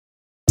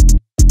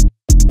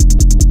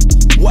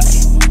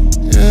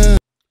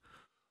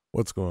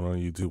What's going on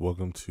YouTube?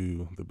 Welcome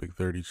to the Big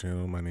 30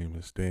 channel. My name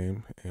is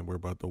Daym and we're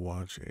about to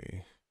watch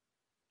a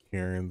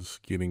Karen's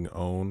Getting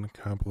Own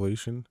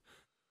compilation.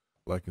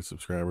 Like and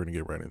subscribe and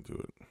get right into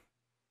it.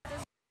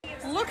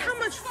 Look how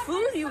much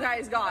food you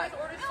guys got.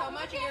 Order so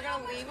much and you're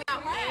gonna leave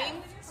without paying?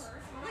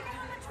 Look at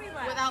how much we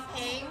left. Without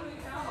paying?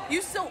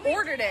 You still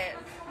ordered it.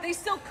 They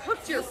still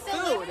cooked your Still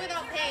food. left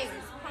without paying.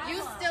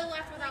 You still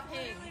left without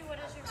paying. What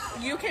is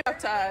your You came up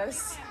to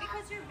us.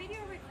 Because you're video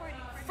recording.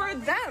 For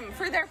them,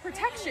 for their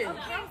protection.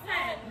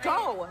 Okay.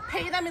 Go.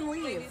 Pay them and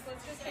leave.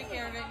 Let's just take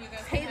care of it. You guys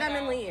Pay them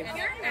and leave.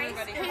 You're nice.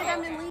 Pay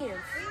them and leave.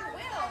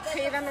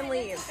 Pay them and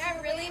leave. That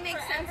really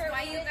makes sense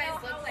why you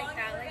guys look like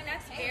that. Like,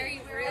 that's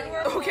very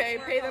rude. Okay,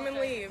 pay them and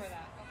leave.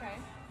 Okay.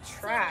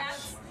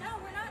 Trash. No,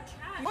 we're not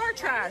trash. More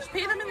trash.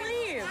 Pay them and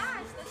leave.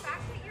 Gosh, the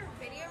fact that you're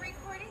video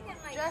recording and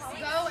like Just calling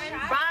go us and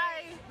trash,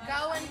 Bye.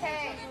 Go and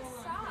pay.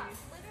 stop.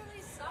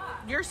 Literally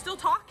stop. You're still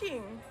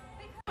talking.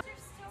 Because you're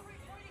still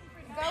recording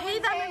for Go Pay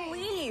and them pay. and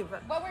leave.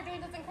 What we're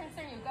doing doesn't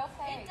concern you. Go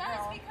pay. It does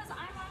girl. because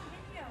I'm on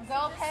video.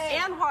 Go pay.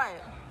 And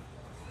what?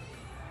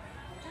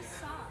 Just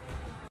stop.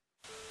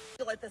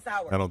 At this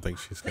hour. I don't think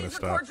she's gonna Please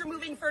stop. record your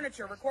moving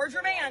furniture. Record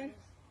your man.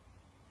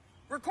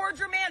 Record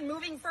your man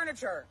moving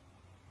furniture.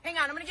 Hang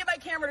on, I'm gonna get my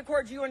camera to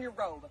record you in your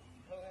robe.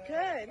 Good.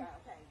 Okay.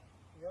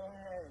 Go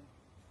ahead.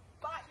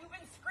 But you've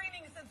been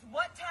screaming since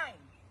what time?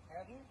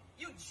 Have you?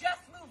 You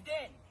just moved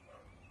in.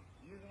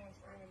 You're the one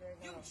screaming right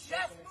now. You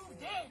just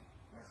moved in.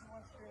 You're the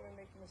one screaming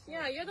making a scene.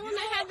 Yeah, you're the one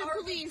that had the You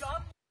are police.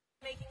 dumb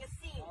making a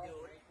scene,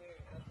 dude.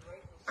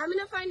 I'm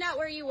gonna find out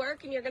where you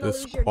work and you're gonna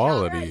This lose your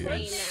quality job.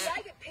 is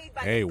I get paid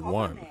by A1. the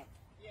government.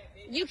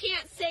 You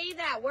can't say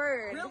that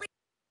word. Really?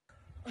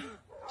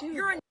 Dude.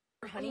 You're a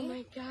Oh honey.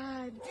 my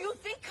god. Do you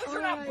think because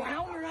you're not Oh.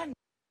 brown you're not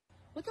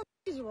What the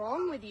is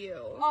wrong with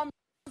you?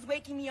 was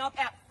waking me up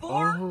at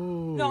 4?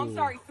 Oh. No, I'm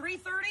sorry,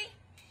 3:30?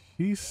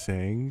 He's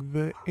saying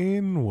the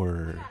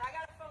N-word. I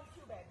got a phone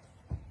too, babe.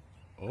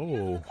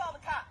 Oh. Call the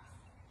cops.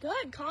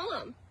 Good, call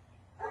him.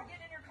 Are you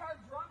getting in your car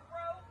drunk, bro?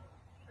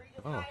 Or are you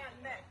just Oh. high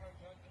on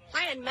meth?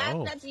 Hi, and Matt,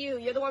 Oh. that's you.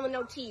 You're the one with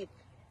no teeth.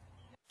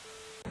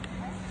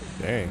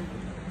 Dang.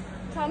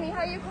 Tell me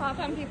how you cough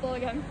on people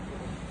again.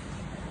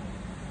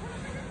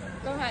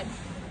 Go ahead.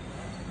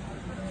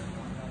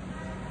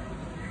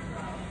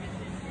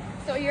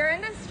 So you're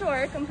in the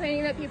store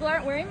complaining that people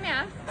aren't wearing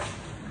masks,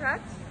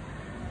 correct?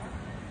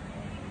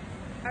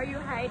 Are you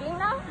hiding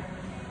now?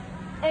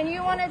 And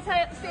you want to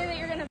say that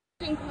you're going to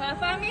fucking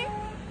cough on me?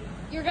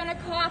 You're going to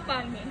cough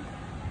on me.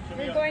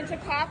 You're going to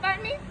cough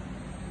on me?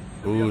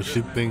 Ooh,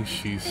 she thinks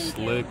she's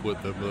slick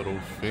with the middle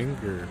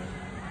finger.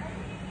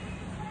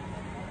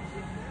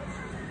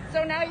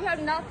 So now you have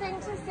nothing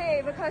to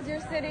say because you're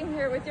sitting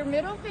here with your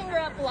middle finger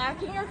up,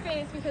 blocking your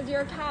face because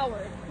you're a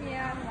coward.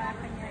 Yeah, I'm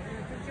laughing at you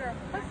because you're a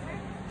pussy.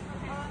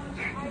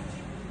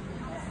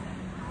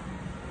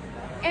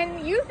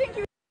 And you think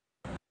you're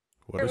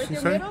What did with she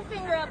your say? middle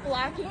finger up,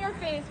 blocking your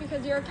face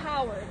because you're a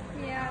coward.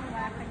 Yeah, I'm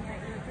laughing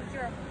at you because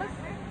you're a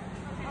pussy.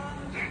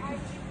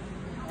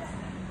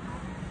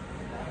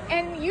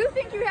 And you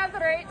think you have the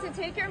right to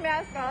take your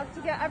mask off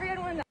to get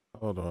everyone.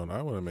 Hold on,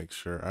 I want to make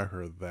sure I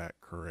heard that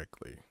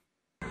correctly.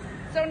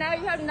 So now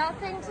you have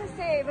nothing to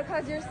say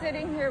because you're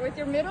sitting here with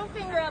your middle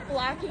finger up,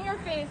 blocking your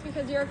face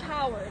because you're a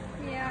coward.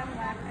 Yeah, I'm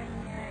laughing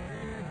at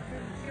you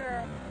because you're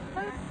a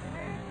pussy.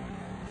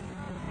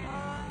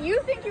 You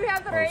think you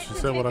have the right she to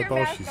said take what I your thought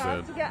mask she off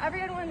said. to get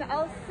everyone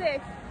else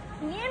sick.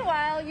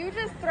 Meanwhile, you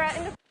just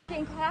threatened to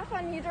fucking cough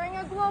on me during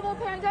a global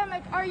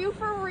pandemic. Are you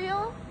for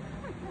real?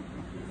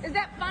 Is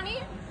that funny?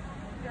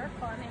 You're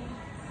funny.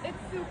 It's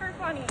super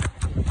funny.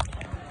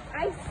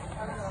 I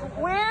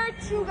swear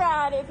to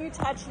God, if you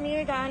touch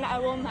me again, I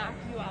will knock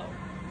you out.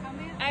 Tell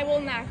me I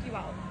will knock you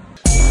out.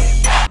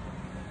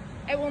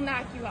 I will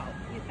knock you out.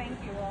 you think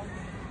you will.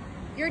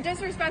 You're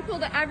disrespectful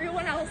to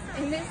everyone else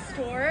in this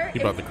store. He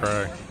about to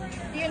cry.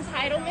 The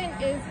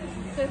entitlement is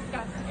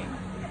disgusting.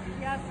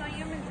 Yes, I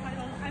am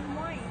entitled. I'm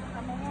white.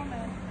 I'm a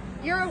woman.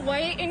 You're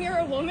white and you're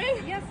a woman?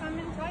 Yes, I'm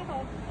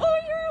entitled. Oh,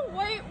 you're a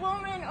white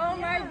woman. Oh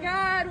my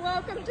God.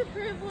 Welcome to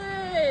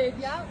privilege.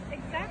 Yep,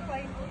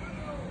 exactly.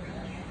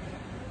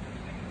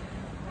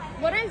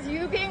 What does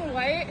you being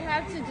white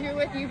have to do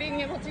with you being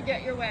able to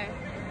get your way?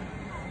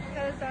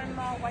 Because I'm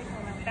a white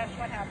woman. That's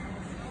what happens.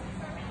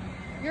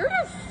 You're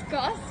a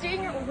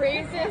disgusting,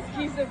 racist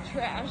piece of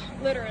trash.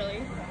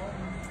 Literally.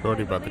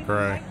 Brody about to Believe in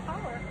cry. white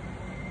power.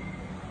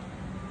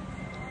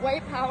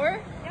 White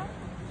power? Yep.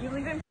 You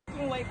live in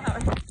f***ing white power.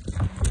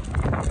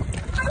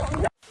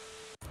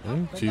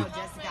 Mm, But she no,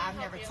 Jessica, I've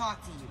never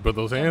talked to you. put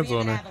those hands The on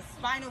reason her. I have a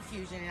spinal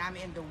fusion and I'm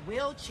in the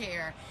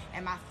wheelchair,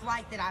 and my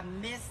flight that I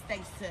missed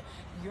thanks to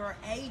your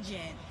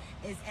agent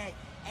is at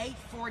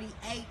 8:48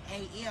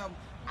 a.m.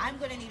 I'm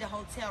going to need a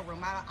hotel room.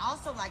 I'd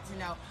also like to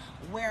know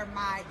where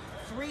my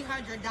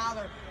 $300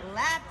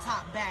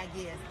 laptop bag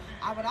is.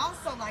 I would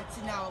also like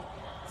to know,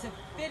 to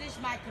finish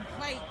my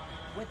complaint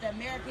with the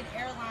American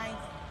Airlines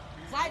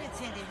flight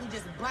attendant who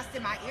just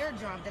busted my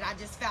eardrum that I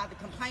just filed a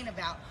complaint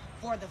about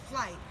for the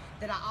flight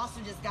that I also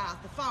just got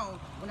off the phone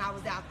when I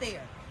was out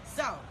there.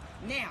 So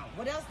Now,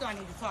 what else do I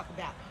need to talk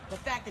about? The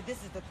fact that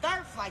this is the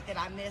third flight that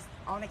I missed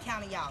on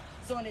account of y'all.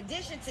 So in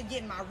addition to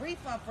getting my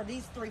refund for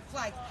these 3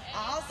 flights,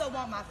 I also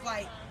want my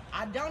flight.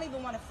 I don't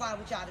even want to fly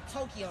with y'all to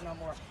Tokyo no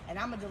more. And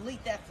I'm going to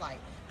delete that flight.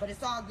 But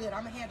it's all good.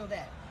 I'm going to handle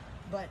that.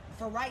 But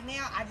for right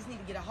now, I just need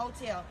to get a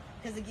hotel.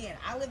 Because again,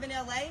 I live in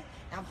LA.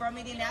 I'm from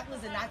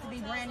Indianapolis, and not to be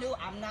brand new,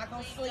 I'm not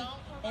going to sleep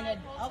in a...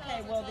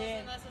 Okay, well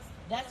then,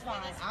 that's fine.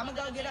 I'm going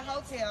to go get a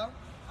hotel.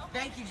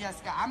 Thank you,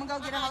 Jessica. I'm gonna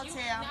go get a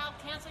hotel. Now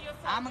cancel your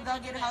flight. I'm gonna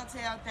go get a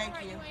hotel. Thank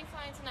you. You ain't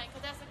flying tonight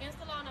because that's against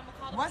the law, and I'm gonna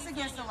call the What's police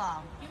against the on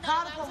law? you.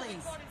 Call the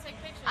police.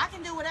 I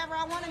can do whatever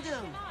I want to do.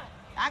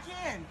 I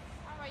can.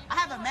 I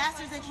have a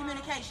master's in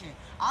communication.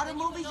 All the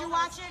movies you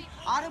watching,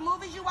 I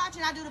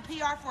do the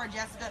PR for,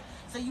 Jessica.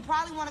 So you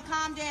probably want to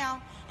calm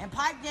down and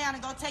pipe down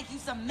and go take you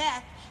some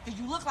meth because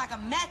you look like a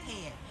meth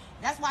head.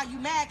 That's why you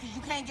mad, because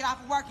you can't get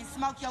off of work and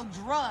smoke your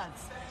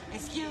drugs.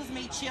 Excuse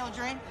me,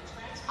 children.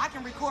 I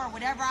can record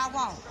whatever I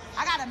want.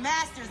 I got a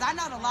master's. I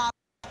know the law.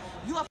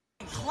 You a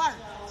clerk.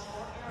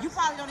 You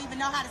probably don't even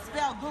know how to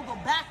spell Google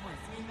backwards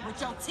with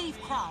your teeth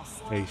crossed.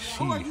 Hey,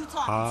 Who are you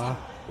talking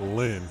to?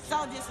 Lynn.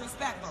 So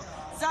disrespectful.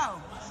 So,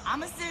 I'm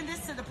going to send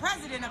this to the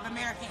president of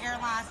American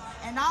Airlines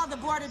and all the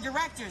board of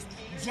directors.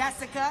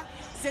 Jessica,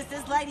 since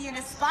this lady in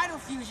the spinal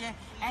fusion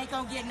ain't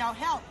going to get no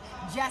help,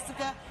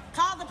 Jessica,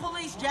 call the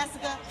police,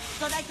 Jessica,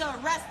 so they can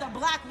arrest a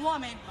black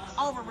woman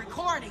over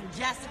recording,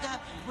 Jessica,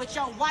 with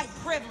your white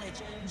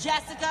privilege.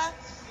 Jessica,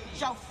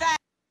 your fat.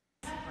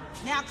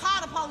 Now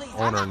call the police.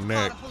 On her I'm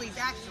neck. call the police,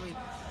 actually,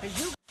 because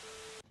you...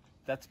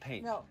 That's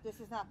paint. No, this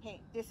is not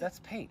paint. That's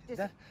paint.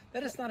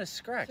 That is not a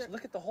scratch. Sir,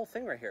 look at the whole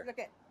thing right here. Look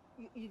at,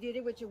 you did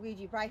it with your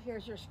Ouija. Right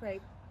here's your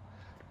scrape.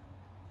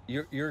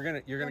 You're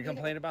gonna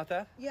complain about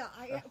that? Yeah,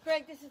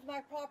 Greg, this is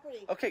my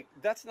property. Okay,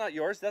 that's not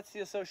yours. That's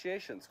the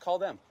association's. Call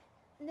them.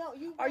 No,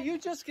 you. Are you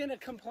just gonna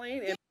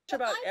complain and bitch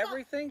about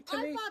everything to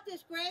me? I bought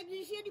this, Greg. Did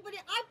you see anybody?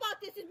 I bought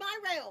this. Is my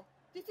rail.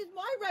 This is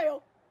my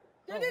rail.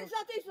 That is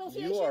not the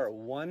association. You are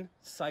one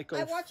psycho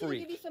freak. I want you to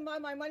give me some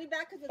of my money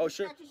back because of the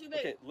scratches you made.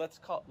 Okay, let's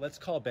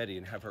call Betty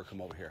and have her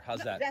come over here.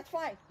 How's that? That's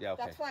fine. Yeah,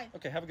 okay. That's fine.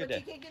 Okay, have a good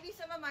day. But you can give me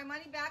some of my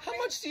money back. How Greg?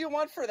 much do you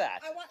want for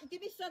that?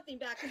 Give me something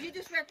back because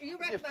you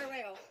wrecked my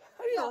rail.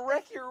 How do you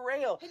wreck your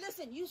rail? Hey,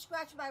 listen, you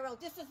scratched my rail.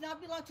 This does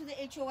not belong to the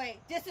HOA.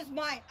 This is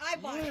mine. I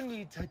bought it. You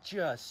need to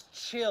just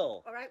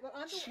chill. All right, well,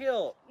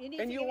 chill.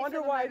 And you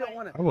wonder why I don't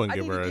want to. I wouldn't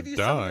give her a give you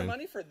some of your dime.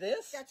 money for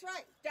this? That's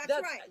right.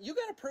 That's right. You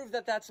got to prove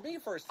that that's me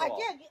first of all.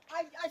 I did.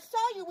 I saw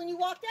you when you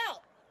walked out.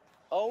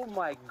 Oh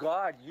my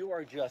God, you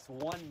are just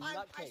one I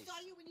nutcase. saw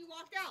you when you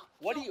walked out.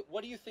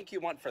 What do you think you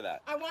want for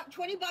that? I want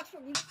 $20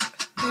 from you.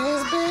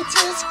 This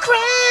bitch is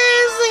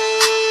crazy.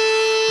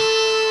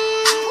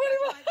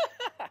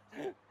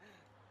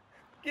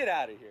 Get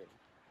out of here.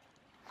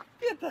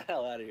 Get the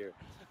hell out of here.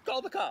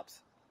 Call the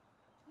cops.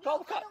 Call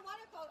the cops.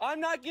 I'm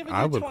not giving you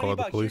I would $20. call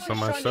the police You're on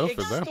trying to myself at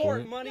that extort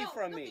point. money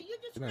from me.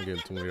 You're not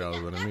getting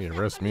 $20 out of me.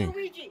 Arrest me. Now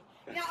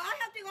I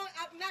have to go.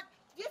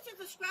 This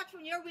is a scratch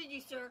from your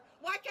Ouija, sir.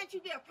 Why can't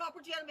you be a proper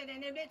gentleman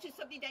and admit to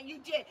something that you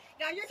did?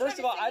 Now you're First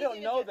of all, I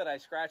don't know that I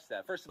scratched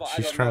that. First of all,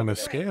 She's I don't trying know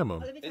to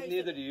scam him. And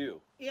neither do you.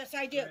 Yes,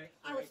 I did.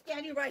 I was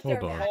standing right Hold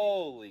there. on. man.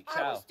 Holy I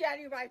cow. was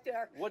standing right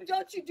there. What-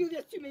 Don't you do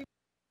this to me.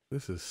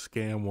 This is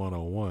Scam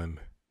 101.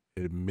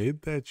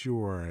 Admit that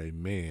you are a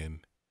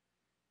man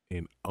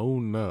and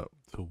own up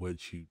to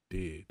what you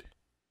did.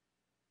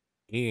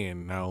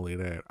 And not only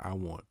that, I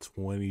want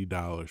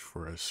 $20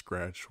 for a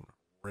scratch on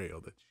a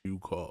rail that you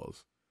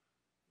caused.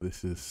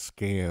 This is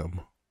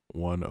Scam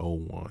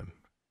 101.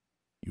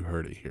 You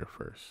heard it here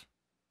first.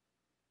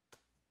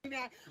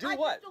 Man, Do I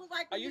what? just don't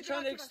like Are when you do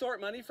trying to that extort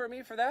money from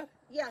me for that?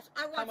 Yes,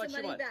 I want How much some you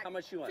money want? back. How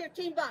much you want?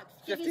 $15.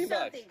 Give me 15 bucks.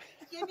 something.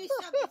 Give me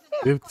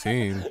something.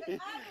 15.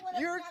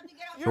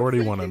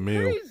 Shorty want a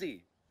meal.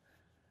 Crazy.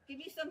 Give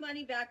me some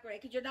money back, Ray,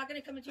 because you're not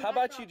going to come into How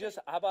my about property.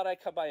 how about I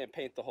come by and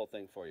paint the whole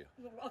thing for you?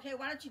 Okay,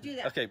 why don't you do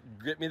that? Okay,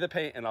 get me the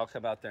paint and I'll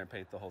come out there and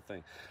paint the whole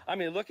thing. I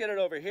mean, look at it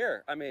over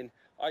here. I mean,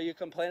 are you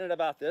complaining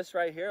about this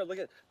right here? Look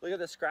at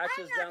the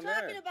scratches down there. I'm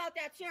not talking about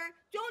that, sir.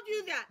 Don't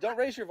do that. Don't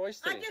raise your voice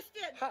to I me. just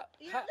did.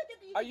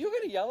 Are you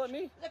going to yell at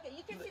me? Look,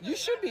 you can see You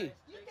should be.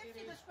 You can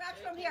see the scratch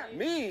from here.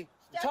 Me?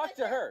 Step Talk right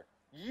to there. her.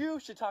 You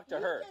should talk to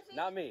her, can see-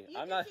 not me. You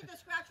I'm can not. see the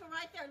scratch from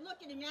right there.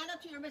 Look at it, man,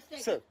 up to your mistake.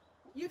 Sir,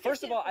 You can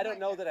first see of it all, from I don't right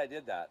know there. that I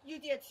did that. You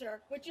did, sir,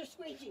 with your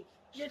squeegee.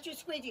 With your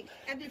squeegee.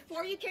 And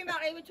before you came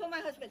out, I even told my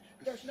husband,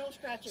 there's no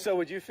scratches. So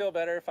would you feel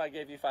better if I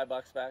gave you $5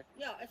 back?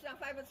 No, it's not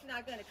 $5. It's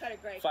not going to cut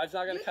it, Greg. $5's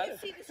not going to cut it?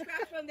 You can see the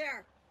scratch from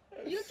there.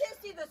 You can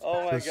see the scratch.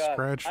 Oh my It's a God!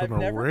 scratch I've from a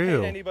never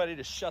rail. paid anybody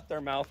to shut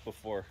their mouth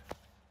before. But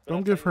Don't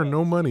I'll give tell her you no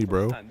what, money, this is the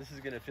bro. first time. This is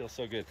gonna feel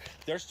so good.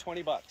 There's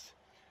 $20.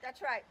 That's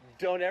right.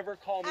 Don't ever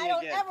call me I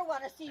don't again. ever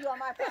want to see you on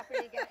my property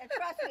again. And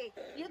trust me,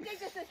 you think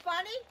this is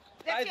funny?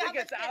 Let's I see how think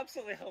it's much-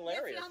 absolutely Let's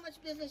hilarious. see how much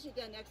business you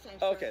get next time,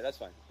 sir. Okay, that's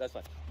fine. That's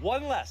fine.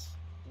 One less.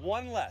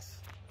 One less.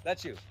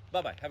 That's you.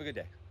 Bye bye. Have a good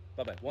day.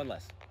 Bye bye. One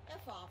less.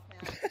 F off, man.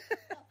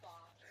 F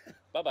off.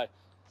 Bye bye.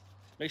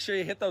 Make sure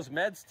you hit those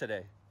meds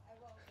today.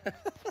 I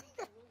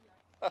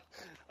won't.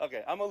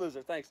 Okay, I'm a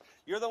loser. Thanks.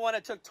 You're the one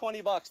that took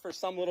 $20 for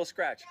some little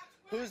scratch.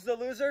 That's Who's the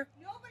loser?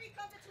 Nobody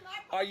comes into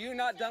my Are you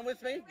not done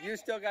with me? You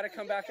still got to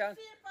come back out.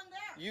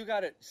 You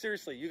got to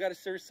seriously. You got to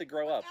seriously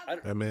grow up.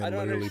 That man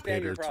literally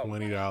paid her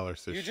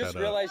 $20 to You shut just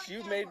up. realized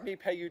you made me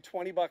pay you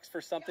 $20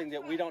 for something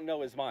that we don't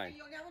know is mine.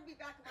 You'll never be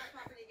back on my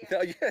property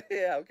again.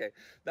 Yeah, okay.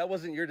 That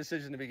wasn't your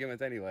decision to begin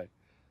with anyway.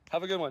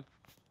 Have a good one.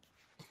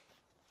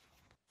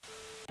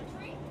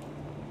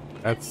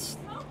 That's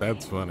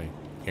funny.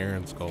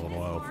 Karen's going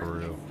wild for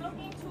real.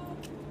 Smoking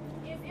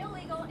is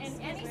illegal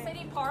in any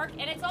city park,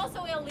 and it's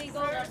also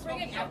illegal.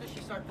 After she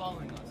started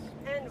following us.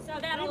 And So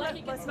that'll let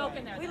you can smoke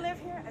in there. We live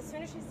here. As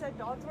soon as she said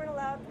dogs weren't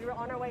allowed, we were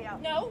on our way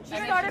out. No, She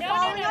started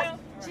following us.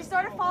 She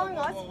started following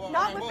us.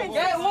 Not within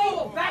 6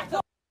 feet. Back the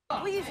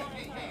Please.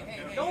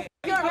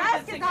 Your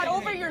mask is not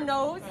over your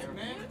nose.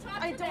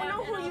 I don't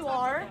know who you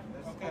are.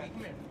 Okay,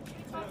 come here.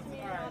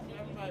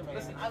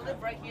 Listen, I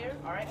live right here,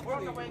 alright? We're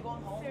on our way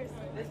going home.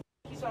 This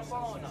he started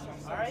following us,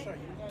 alright?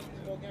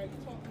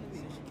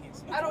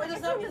 I don't,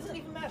 it doesn't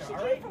even matter, She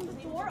alright? came from the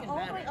door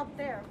all the way up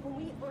there when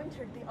we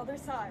entered the other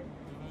side.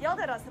 Yelled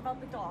at us about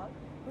the dog.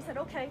 We said,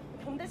 okay,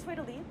 come this way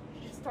to leave.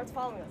 She just starts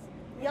following us.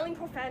 Yelling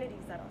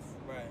profanities at us.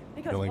 Right.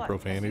 Because Yelling what?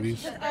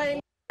 profanities? Because I'm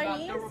About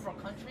Chinese. they're from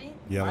country.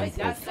 Yelling right?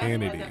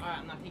 profanity.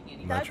 I'm not taking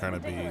any. I'm not That's trying to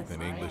be ridiculous.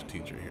 an English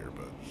teacher here,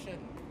 but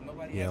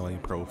Shouldn't. yelling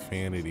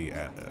profanity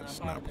at us,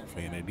 not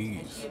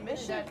profanities. She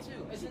admitted that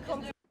too. Isn't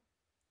there?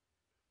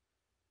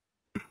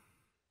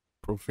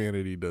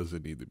 Profanity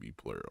doesn't need to be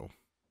plural.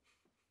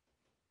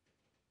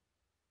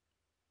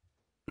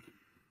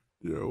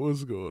 Yo,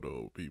 what's going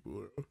on,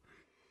 people?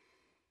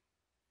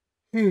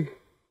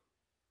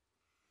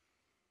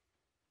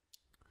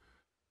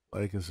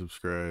 Like and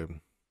subscribe.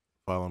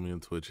 Follow me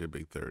on Twitch at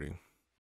Big 30.